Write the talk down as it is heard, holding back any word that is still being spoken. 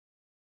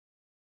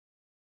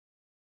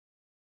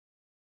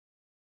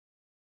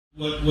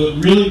What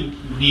really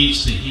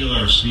needs to heal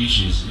our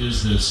species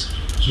is this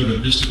sort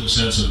of mystical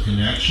sense of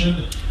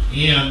connection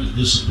and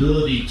this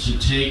ability to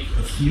take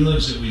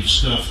feelings that we've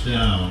stuffed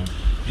down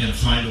and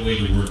find a way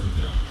to work with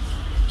them.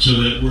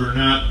 So that we're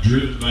not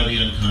driven by the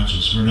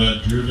unconscious, we're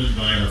not driven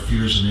by our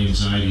fears and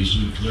anxieties,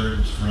 we've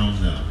learned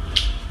from them.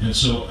 And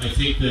so I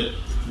think that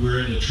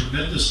we're in a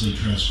tremendously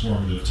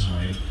transformative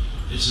time.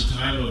 It's a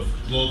time of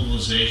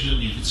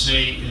globalization. You could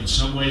say in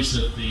some ways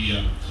that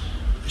the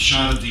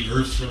shot of the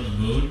Earth from the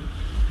moon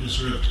has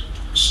sort of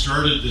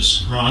started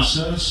this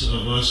process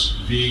of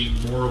us being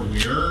more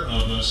aware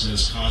of us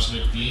as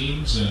cosmic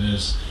beings and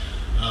as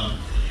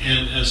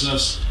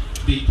us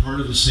being part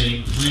of the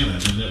same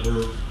planet, and that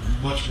we're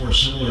much more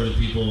similar to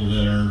people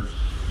that are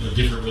a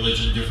different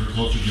religion, different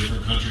culture,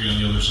 different country on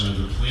the other side of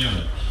the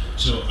planet.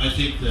 So I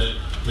think that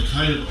the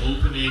kind of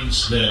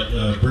openings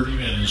that Burning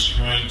Man is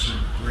trying to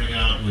bring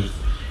out with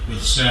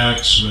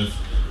sex, with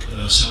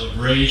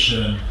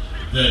celebration,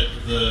 that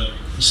the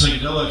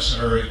psychedelics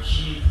are a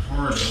key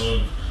part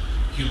of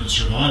human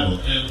survival.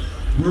 And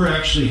we're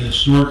actually a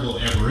historical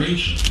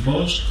aberration.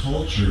 Most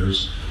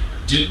cultures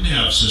didn't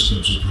have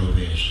systems of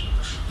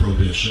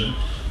prohibition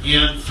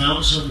and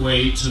found some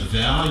way to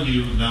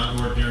value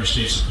non-ordinary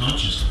states of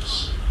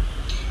consciousness.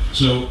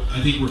 So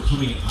I think we're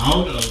coming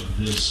out of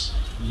this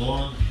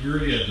long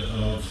period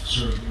of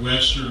sort of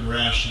Western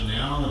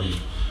rationality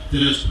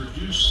that has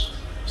produced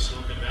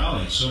Silicon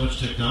Valley, so much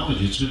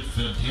technology. It's been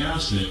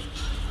fantastic.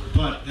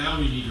 But now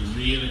we need to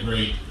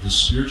reintegrate the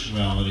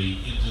spirituality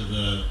into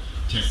the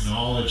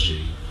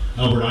technology.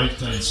 Albert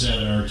Einstein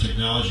said our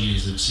technology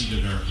has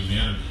exceeded our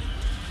humanity.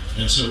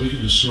 And so we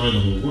can destroy the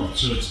whole world.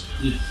 So it's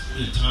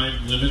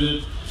time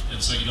limited, and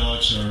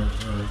psychedelics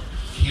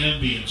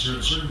can be, in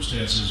certain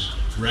circumstances,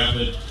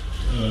 rapid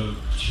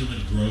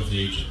human growth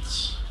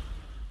agents.